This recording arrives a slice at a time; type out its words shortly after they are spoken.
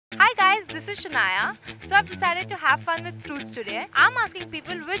this is Shanaya. So I've decided to have fun with fruits today. I'm asking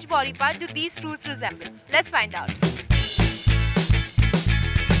people which body part do these fruits resemble. Let's find out.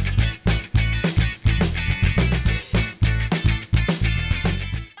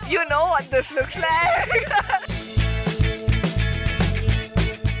 You know what this looks like.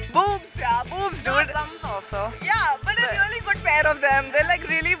 Boobs, yeah, boobs, dude. Plums also. Yeah, but a really good pair of them. They're like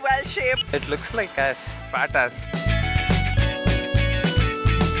really well shaped. It looks like ass, fat ass.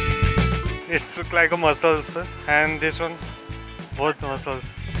 It looks like a muscles, and this one, both muscles.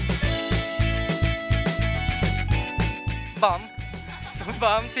 Bum.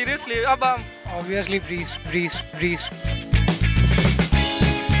 Bum, seriously, a bum. Obviously, breeze.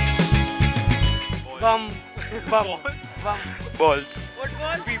 Bum. Bum. Bum. Balls. What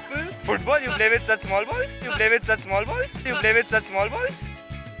ball? People. Football, you play with such small balls? You play with such small balls? You play with such small balls?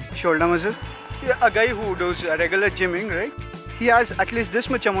 Shoulder muscle. Yeah, a guy who does regular gymming, right? He has at least this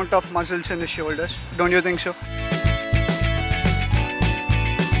much amount of muscles in his shoulders. Don't you think so?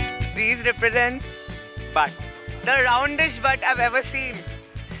 These represent butt. The roundish butt I've ever seen.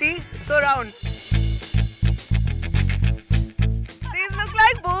 See? It's so round. These look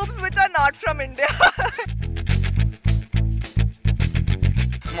like boobs which are not from India.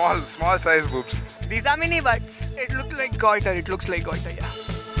 Small size boobs. These are mini butts. It looks like goiter. Yeah.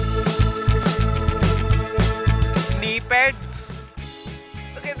 Knee pads.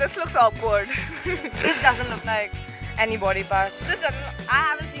 Okay, this looks awkward. This doesn't look like any body part. I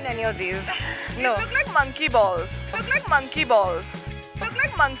haven't seen any of these. No. These look like monkey balls. Look like monkey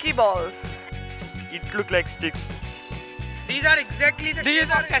balls. It look like sticks. These are exactly the These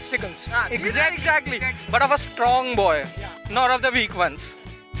are testicles. Exactly. But of a strong boy, not of the weak ones.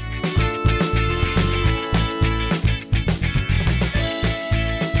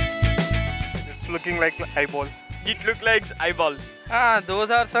 It's looking like eyeball. It look like eyeballs. Those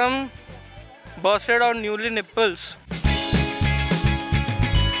are some busted or newly nipples.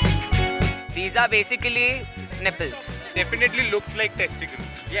 These are basically nipples. Definitely looks like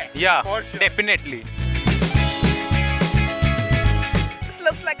testicles. Yes. Yeah, for sure. definitely. This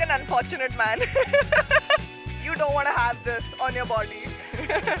looks like an unfortunate man. You don't want to have this on your body.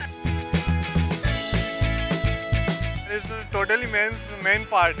 It's totally main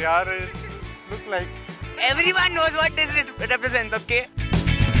part, yaar. It look like. Everyone knows what this represents, okay?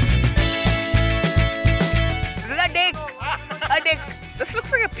 This is a dick. A dick. This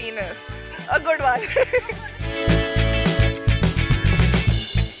looks like a penis. A good one.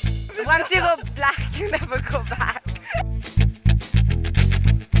 Once you go black, you never go back.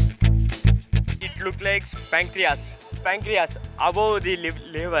 It look like pancreas. Pancreas above the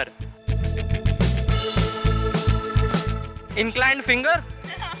liver. Inclined finger?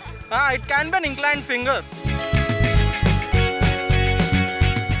 It can be an inclined finger.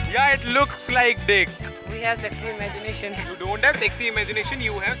 Yeah, it looks like dick. We have sexual imagination. You don't have sexy imagination,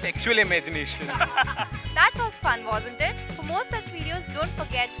 you have sexual imagination. That was fun, wasn't it? For more such videos, don't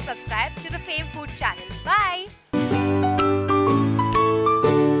forget to subscribe to the Fame Food channel. Bye!